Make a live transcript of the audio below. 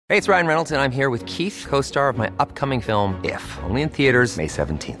Hey, it's Ryan Reynolds, and I'm here with Keith, co-star of my upcoming film, If, only in theaters May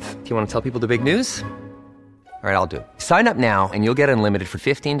 17th. Do you want to tell people the big news? All right, I'll do it. Sign up now and you'll get unlimited for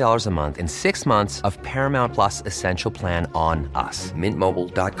 $15 a month and 6 months of Paramount Plus Essential Plan on us.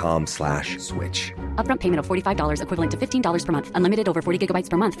 MintMobile.com/switch. Upfront payment of $45 equivalent to $15 per month. Unlimited over 40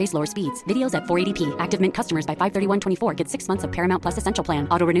 gigabytes per month. Face lower speeds. Videos at 480p. Active Mint customers by 531.24 get 6 months of Paramount Plus Essential Plan.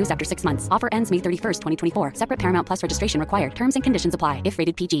 Auto renews after 6 months. Offer ends May 31st, 2024. Separate Paramount Plus registration required. Terms and conditions apply if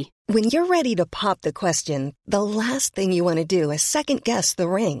rated PG. When you're ready to pop the question, the last thing you want to do is second-guess the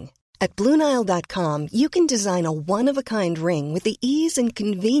ring. At BlueNile.com, you can design a one-of-a-kind ring with the ease and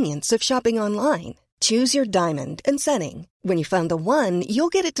convenience of shopping online. Choose your diamond and setting. When you find the one, you'll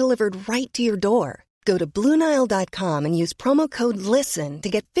get it delivered right to your door. Go to BlueNile.com and use promo code LISTEN to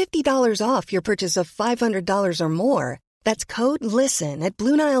get $50 off your purchase of $500 or more. That's code LISTEN at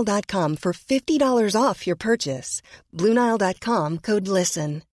BlueNile.com for $50 off your purchase. BlueNile.com, code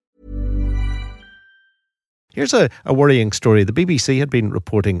LISTEN. Here's a worrying story. The BBC had been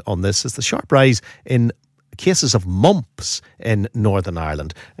reporting on this as the sharp rise in cases of mumps in Northern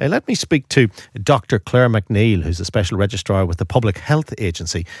Ireland. Let me speak to Dr. Claire McNeil, who's a special registrar with the Public Health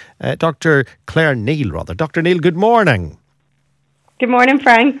Agency. Dr. Claire Neal, rather. Dr. Neal, good morning. Good morning,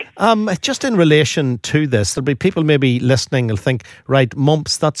 Frank. Just in relation to this, there'll be people maybe listening who'll think, right,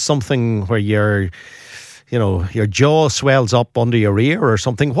 mumps, that's something where your jaw swells up under your ear or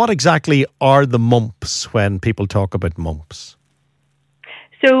something. What exactly are the mumps when people talk about mumps?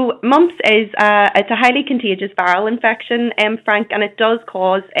 So mumps it's a highly contagious viral infection, Frank, and it does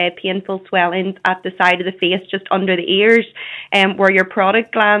cause painful swellings at the side of the face, just under the ears, where your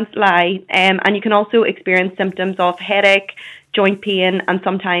parotid glands lie. And you can also experience symptoms of headache, joint pain, and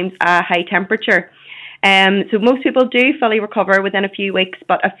sometimes a high temperature. So most people do fully recover within a few weeks,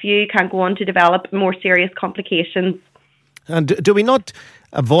 but a few can go on to develop more serious complications. And do we not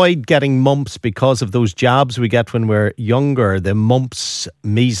avoid getting mumps because of those jabs we get when we're younger, the mumps,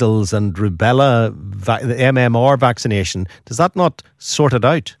 measles and rubella, the MMR vaccination? Does that not sort it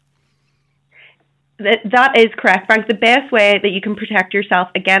out? That is correct, Frank. The best way that you can protect yourself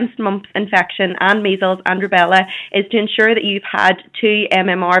against mumps infection and measles and rubella is to ensure that you've had 2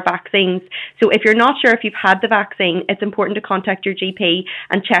 MMR vaccines. So if you're not sure if you've had the vaccine, it's important to contact your GP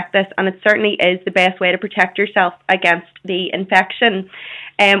and check this, and it certainly is the best way to protect yourself against the infection.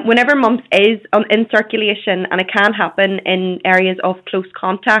 Whenever mumps is in circulation, and it can happen in areas of close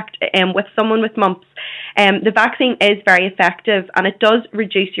contact with someone with mumps, the vaccine is very effective, and it does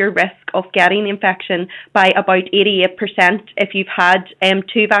reduce your risk of getting the infection by about 88% if you've had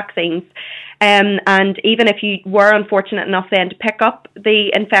 2 vaccines. And even if you were unfortunate enough then to pick up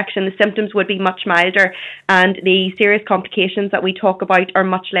the infection, the symptoms would be much milder, and the serious complications that we talk about are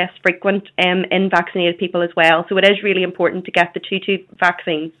much less frequent in vaccinated people as well. So it is really important to get the 2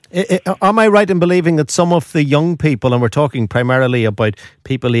 vaccines. Am I right in believing that some of the young people, and we're talking primarily about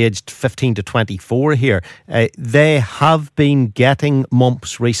people aged 15 to 24 here, they have been getting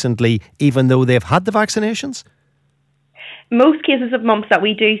mumps recently even though they've had the vaccinations? Most cases of mumps that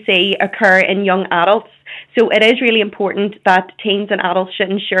we do see occur in young adults. So it is really important that teens and adults should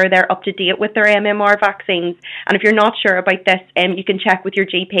ensure they're up to date with their MMR vaccines. And if you're not sure about this, you can check with your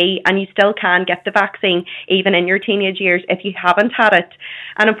GP, and you still can get the vaccine even in your teenage years if you haven't had it.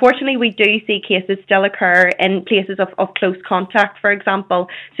 And unfortunately, we do see cases still occur in places of close contact, for example.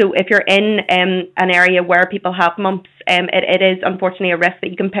 So if you're in an area where people have mumps, it is unfortunately a risk that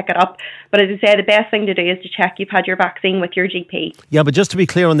you can pick it up. But as I say, the best thing to do is to check you've had your vaccine with your GP. Yeah, but just to be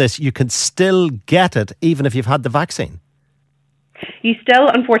clear on this, you can still get it even if you've had the vaccine? You still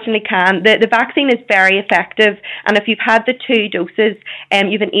unfortunately can. The vaccine is very effective, and if you've had the 2 doses,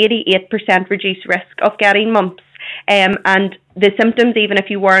 you've an 88% reduced risk of getting mumps. And the symptoms, even if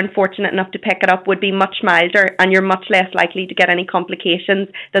you were unfortunate enough to pick it up, would be much milder, and you're much less likely to get any complications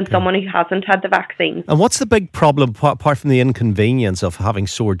than someone who hasn't had the vaccine. And what's the big problem, apart from the inconvenience of having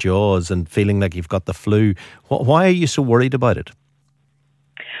sore jaws and feeling like you've got the flu? Why are you so worried about it?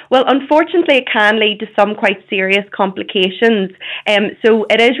 Well, unfortunately, it can lead to some quite serious complications. So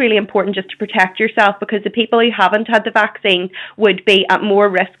it is really important just to protect yourself, because the people who haven't had the vaccine would be at more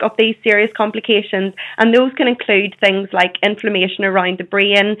risk of these serious complications. And those can include things like inflammation around the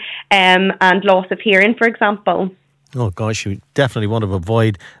brain and loss of hearing, for example. Oh gosh, you definitely want to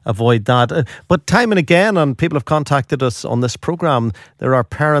avoid that. But time and again, and people have contacted us on this programme, there are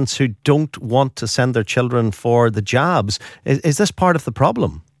parents who don't want to send their children for the jabs. Is this part of the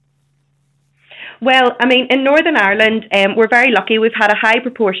problem? Well, I mean, in Northern Ireland, we're very lucky. We've had a high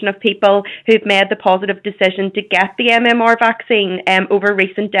proportion of people who've made the positive decision to get the MMR vaccine over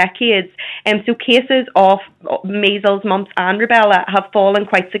recent decades. So cases of measles, mumps and rubella have fallen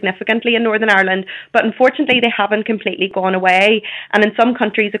quite significantly in Northern Ireland, but unfortunately they haven't completely gone away. And in some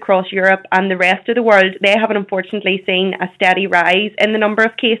countries across Europe and the rest of the world, they have unfortunately seen a steady rise in the number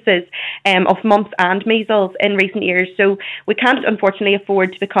of cases of mumps and measles in recent years. So we can't unfortunately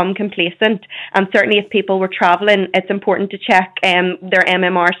afford to become complacent. And certainly if people were travelling, it's important to check their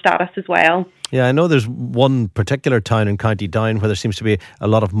MMR status as well. Yeah, I know there's one particular town in County Down where there seems to be a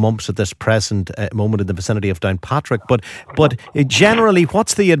lot of mumps at this present moment in the vicinity of Downpatrick. But generally,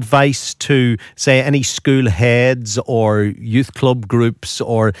 what's the advice to, say, any school heads or youth club groups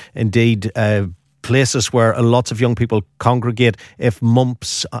or indeed places where lots of young people congregate if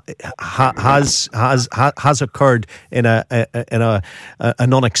mumps has occurred in an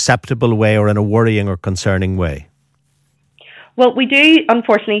unacceptable way or in a worrying or concerning way? Well, we do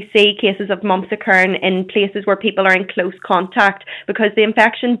unfortunately see cases of mumps occurring in places where people are in close contact because the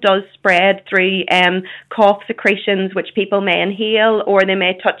infection does spread through cough secretions which people may inhale or they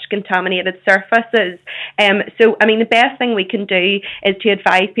may touch contaminated surfaces. So, I mean, the best thing we can do is to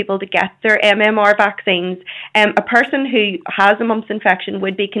advise people to get their MMR vaccines. A person who has a mumps infection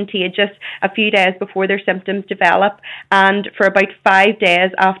would be contagious a few days before their symptoms develop and for about 5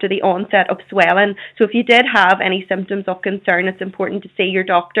 days after the onset of swelling. So if you did have any symptoms of concern, it's important to see your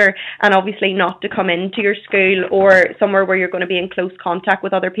doctor and obviously not to come into your school or somewhere where you're going to be in close contact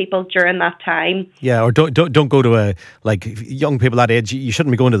with other people during that time. Yeah, or don't go to young people that age, you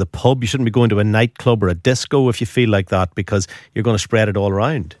shouldn't be going to the pub, you shouldn't be going to a nightclub or a disco if you feel like that because you're going to spread it all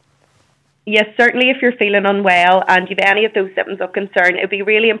around. Yes, certainly if you're feeling unwell and you have any of those symptoms of concern, it would be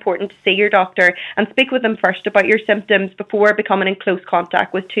really important to see your doctor and speak with them first about your symptoms before becoming in close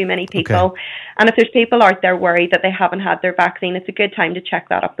contact with too many people. Okay. And if there's people out there worried that they haven't had their vaccine, it's a good time to check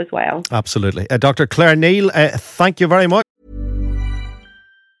that up as well. Absolutely. Dr. Claire Neal, thank you very much.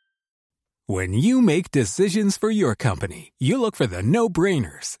 When you make decisions for your company, you look for the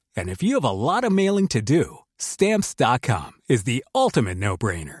no-brainers. And if you have a lot of mailing to do, Stamps.com is the ultimate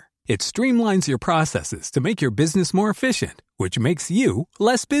no-brainer. It streamlines your processes to make your business more efficient, which makes you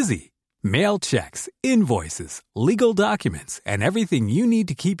less busy. Mail checks, invoices, legal documents, and everything you need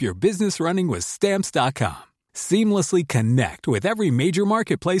to keep your business running with Stamps.com. Seamlessly connect with every major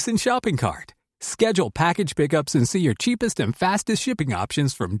marketplace and shopping cart. Schedule package pickups and see your cheapest and fastest shipping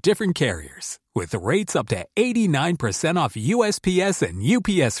options from different carriers. With rates up to 89% off USPS and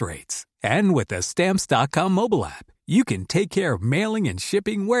UPS rates. And with the Stamps.com mobile app, you can take care of mailing and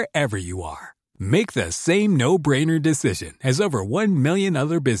shipping wherever you are. Make the same no-brainer decision as over 1 million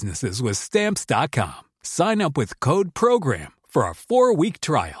other businesses with Stamps.com. Sign up with code PROGRAM for a 4-week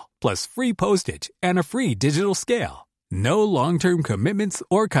trial, plus free postage and a free digital scale. No long-term commitments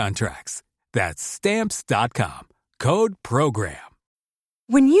or contracts. That's Stamps.com. Code PROGRAM.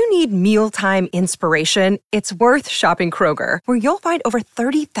 When you need mealtime inspiration, it's worth shopping Kroger, where you'll find over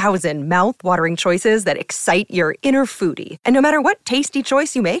 30,000 mouth-watering choices that excite your inner foodie. And no matter what tasty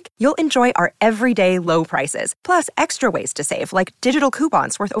choice you make, you'll enjoy our everyday low prices, plus extra ways to save, like digital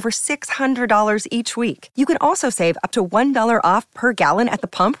coupons worth over $600 each week. You can also save up to $1 off per gallon at the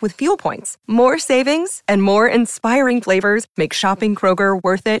pump with fuel points. More savings and more inspiring flavors make shopping Kroger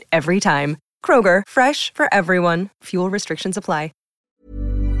worth it every time. Kroger, fresh for everyone. Fuel restrictions apply.